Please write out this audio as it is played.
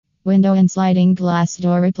Window and sliding glass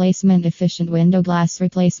door replacement. Efficient window glass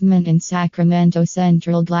replacement in Sacramento.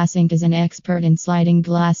 Central Glass Inc. is an expert in sliding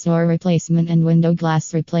glass door replacement and window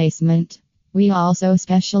glass replacement. We also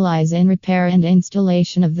specialize in repair and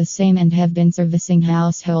installation of the same and have been servicing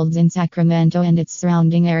households in Sacramento and its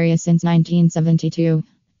surrounding area since 1972.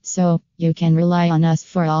 So, you can rely on us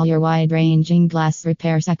for all your wide-ranging glass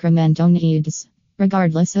repair Sacramento needs.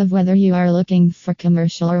 Regardless of whether you are looking for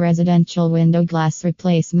commercial or residential window glass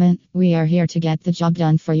replacement, we are here to get the job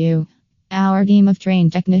done for you. Our team of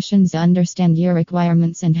trained technicians understand your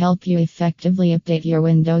requirements and help you effectively update your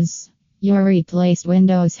windows. Your replaced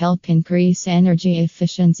windows help increase energy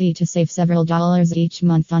efficiency to save several dollars each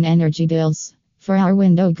month on energy bills. For our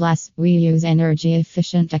window glass, we use energy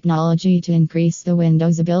efficient technology to increase the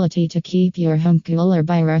window's ability to keep your home cooler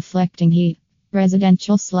by reflecting heat.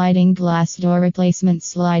 Residential sliding glass door replacement.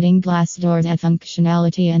 Sliding glass doors add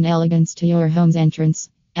functionality and elegance to your home's entrance.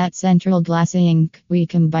 At Central Glass Inc., we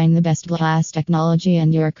combine the best glass technology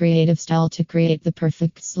and your creative style to create the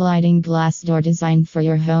perfect sliding glass door design for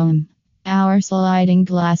your home. Our sliding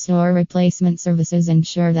glass door replacement services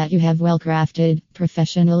ensure that you have well-crafted,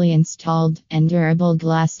 professionally installed, and durable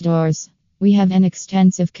glass doors. We have an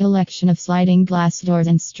extensive collection of sliding glass doors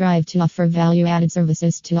and strive to offer value-added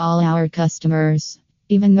services to all our customers.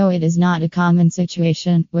 Even though it is not a common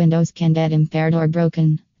situation, windows can get impaired or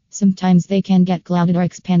broken. Sometimes they can get clouded or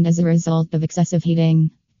expand as a result of excessive heating.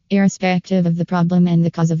 Irrespective of the problem and the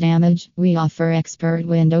cause of damage, we offer expert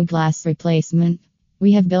window glass replacement.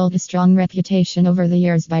 We have built a strong reputation over the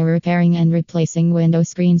years by repairing and replacing window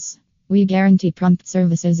screens. We guarantee prompt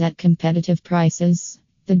services at competitive prices.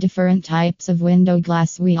 The different types of window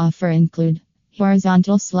glass we offer include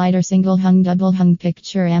horizontal slider, single hung, double hung,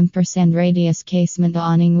 picture ampersand radius casement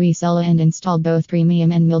awning. We sell and install both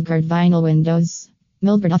premium and Milgard vinyl windows.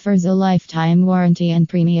 Milgard offers a lifetime warranty and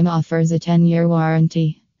premium offers a 10-year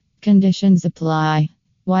warranty. Conditions apply.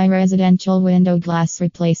 Why residential window glass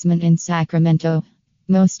replacement in Sacramento?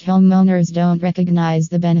 Most homeowners don't recognize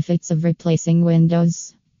the benefits of replacing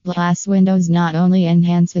windows. Glass windows not only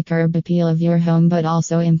enhance the curb appeal of your home but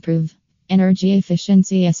also improve energy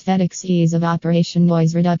efficiency, aesthetics, ease of operation,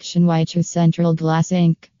 noise reduction. Why choose Central Glass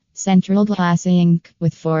Inc.? Central Glass Inc.,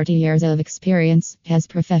 with 40 years of experience, has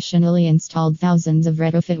professionally installed thousands of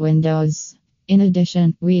retrofit windows. In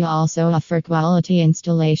addition, we also offer quality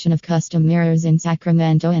installation of custom mirrors in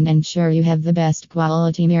Sacramento and ensure you have the best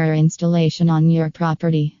quality mirror installation on your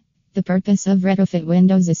property. The purpose of retrofit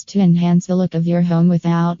windows is to enhance the look of your home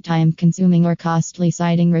without time-consuming or costly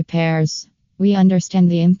siding repairs. We understand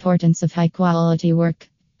the importance of high-quality work.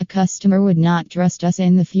 A customer would not trust us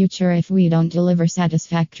in the future if we don't deliver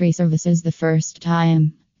satisfactory services the first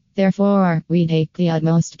time. Therefore, we take the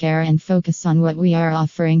utmost care and focus on what we are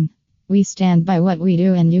offering. We stand by what we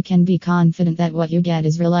do, and you can be confident that what you get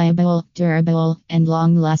is reliable, durable, and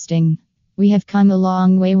long-lasting. We have come a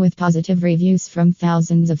long way with positive reviews from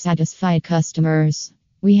thousands of satisfied customers.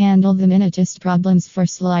 We handle the minutest problems for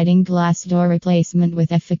sliding glass door replacement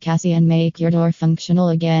with efficacy and make your door functional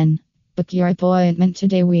again. Book your appointment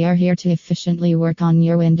today. We are here to efficiently work on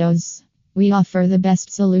your windows. We offer the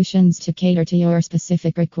best solutions to cater to your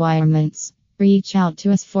specific requirements. Reach out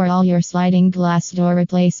to us for all your sliding glass door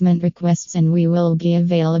replacement requests and we will be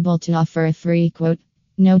available to offer a free quote.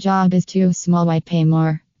 No job is too small, why pay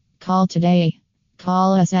more? Call today.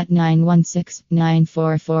 Call us at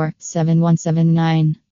 916-944-7179.